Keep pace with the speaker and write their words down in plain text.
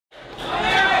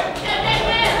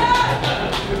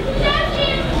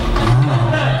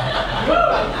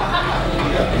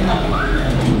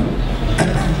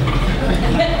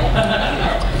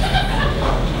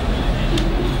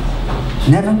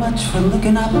Never much for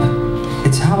looking up,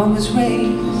 it's how I was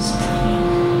raised.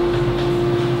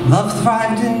 Love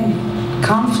thrived in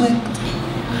conflict,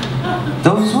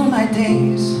 those were my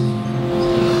days.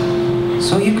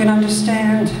 So you can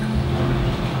understand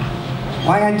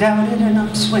why I doubted an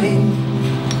upswing.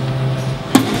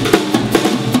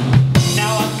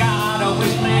 Now I've got a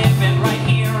wish living right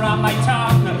here on my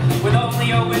tongue. With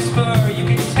only a whisper you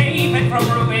can save it from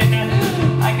ruin.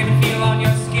 I can feel on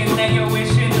your skin that you're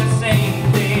wishing the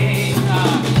same thing.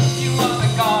 You are the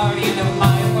guardian of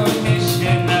my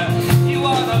permission. You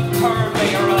are the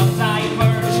purveyor of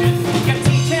diversion. You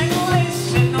teach and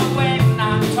listen when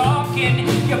I'm talking.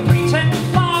 You preach and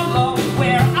follow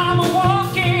where I'm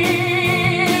walking.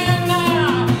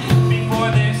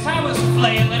 Before this I was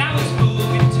flailing, I was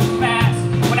moving too fast.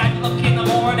 When I'd look in the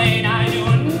morning I knew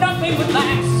nothing would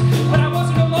last. But I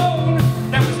wasn't alone,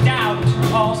 there was doubt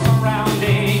all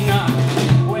surrounding.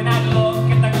 When I'd look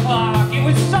at the clock, it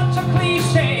was such a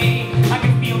cliche. I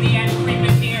could feel the end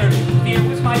creeping near, fear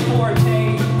was my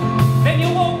forte. Then you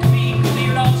woke me,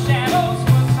 cleared all shadows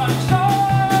for sunshine.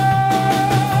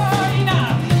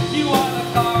 You are the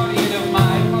guardian of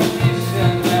my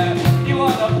permission. You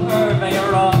are the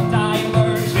purveyor of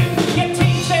diversion. You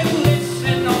teach and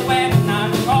listen when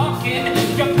I'm talking.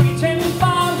 You preach and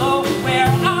follow where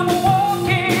I'm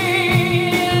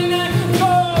walking.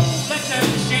 Go, let them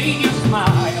shade your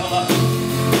smile.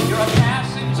 You're a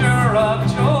passenger of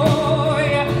joy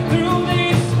through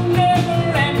this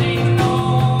never-ending noise.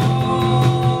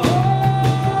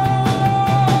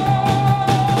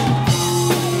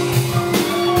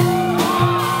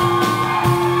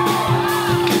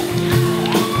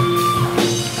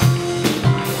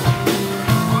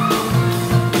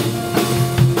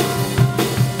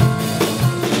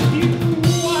 You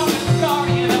are the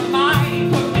guardian of my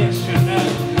permission.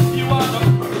 You are the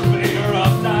purveyor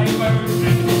of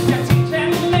diversion. You teach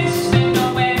and listen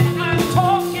when I'm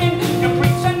talking. You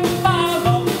preach and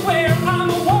follow where I'm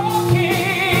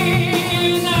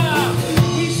walking.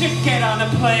 We should get on a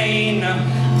plane,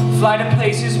 fly to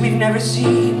places we've never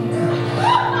seen,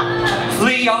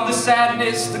 flee all the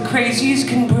sadness the crazies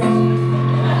can bring.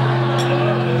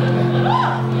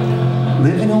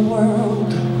 Live in a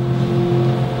world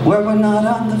where we're not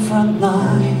on the front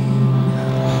line.